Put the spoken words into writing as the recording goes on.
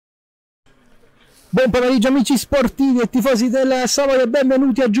Buon pomeriggio amici sportivi e tifosi del Savoia,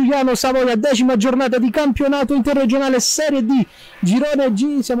 benvenuti a Giugliano, Savoia, 10ª giornata di campionato interregionale Serie D, girone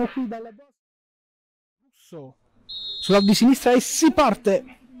G. Siamo qui dalla sulla di sinistra e si parte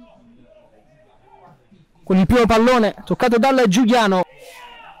con il primo pallone toccato dal Giugliano.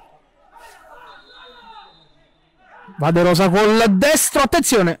 Va De Rosa col destro,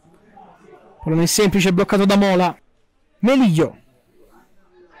 attenzione, pallone semplice bloccato da Mola. Meliglio,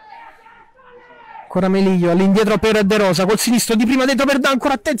 ancora Meliglio, all'indietro per De Rosa, col sinistro di prima dentro per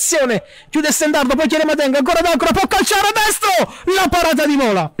D'Ancora, attenzione, chiude Stendardo, poi chiede Matenga, ancora D'Ancora, può calciare a destro, la parata di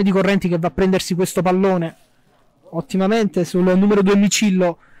Mola. Di Correnti che va a prendersi questo pallone ottimamente sul numero 2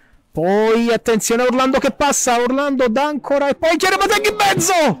 Micillo, poi attenzione Orlando che passa, Orlando D'Ancora e poi chiede Matenga in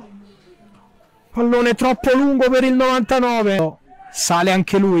mezzo, pallone troppo lungo per il 99, sale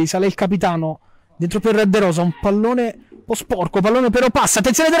anche lui, sale il capitano, dentro per De Rosa, un pallone un po' sporco, pallone però passa,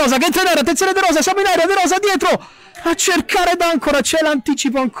 attenzione De Rosa che entra in area, attenzione De Rosa, siamo in area, De Rosa dietro a cercare D'Ancora, c'è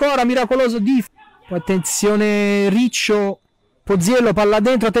l'anticipo ancora miracoloso di, poi attenzione Riccio, Pozziello, palla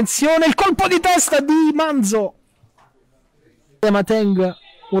dentro, attenzione il colpo di testa di Manzo, Mateng,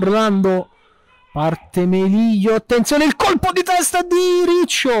 Orlando, parte Meliglio, attenzione il colpo di testa di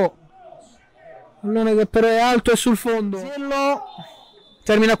Riccio, pallone che però è alto e sul fondo. Pozziello.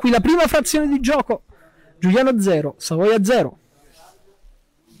 Termina qui la prima frazione di gioco. Giugliano 0, Savoia 0.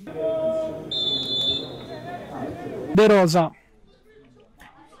 De Rosa,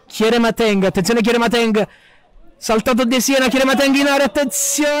 Chiere Mateng, attenzione Chiere Mateng, saltato De Siena, Chiere Mateng in area,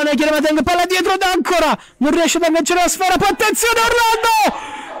 attenzione Chiere Mateng, palla dietro D'Ancora, non riesce ad agganciare la sfera, poi attenzione Orlando,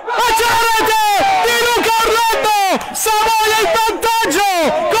 a rete di Luca Orlando, Savoia in vantaggio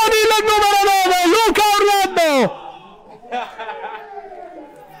con il numero 9, Luca Orlando.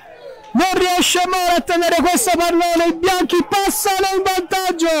 Non riesce Mola a tenere questo pallone, i bianchi passano in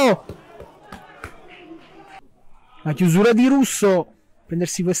vantaggio. La chiusura di Russo,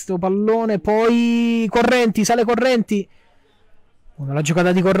 prendersi questo pallone, poi Correnti, sale Correnti. La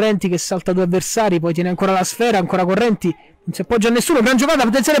giocata di Correnti che salta due avversari, poi tiene ancora la sfera, ancora Correnti, non si appoggia a nessuno, gran giocata,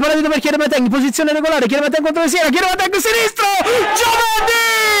 attenzione palla per Chiere Mateng, posizione regolare, Chiere Mateng contro De Siena, Chiere Mateng sinistro,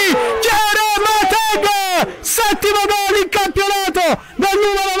 Giovanni! Chiere Mateng! Settimo gol in campionato del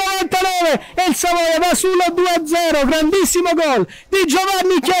numero 99 e il Savoia va sullo 2-0, grandissimo gol di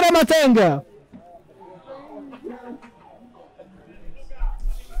Giovanni Chiere Mateng.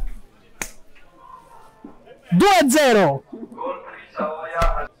 (2-0).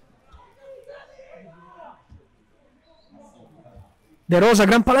 De Rosa,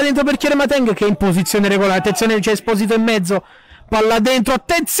 gran palla dentro per Chiere Mateng che è in posizione regolare, attenzione c'è Esposito in mezzo, palla dentro,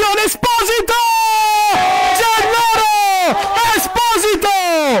 attenzione Esposito! Gennaro! Esposito!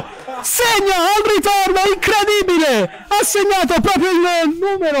 Segna al ritorno, incredibile! Ha segnato proprio il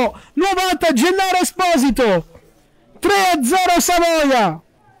numero 90 Gennaro Esposito! 3-0 Savoia!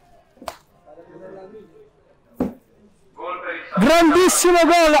 Grandissimo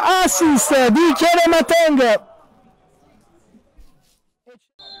gol, assist di Chiere Mateng.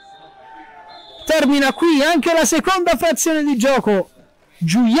 Termina qui anche la seconda frazione di gioco.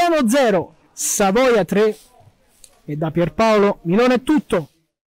 Giugliano 0, Savoia 3 e da Pierpaolo Milone è tutto.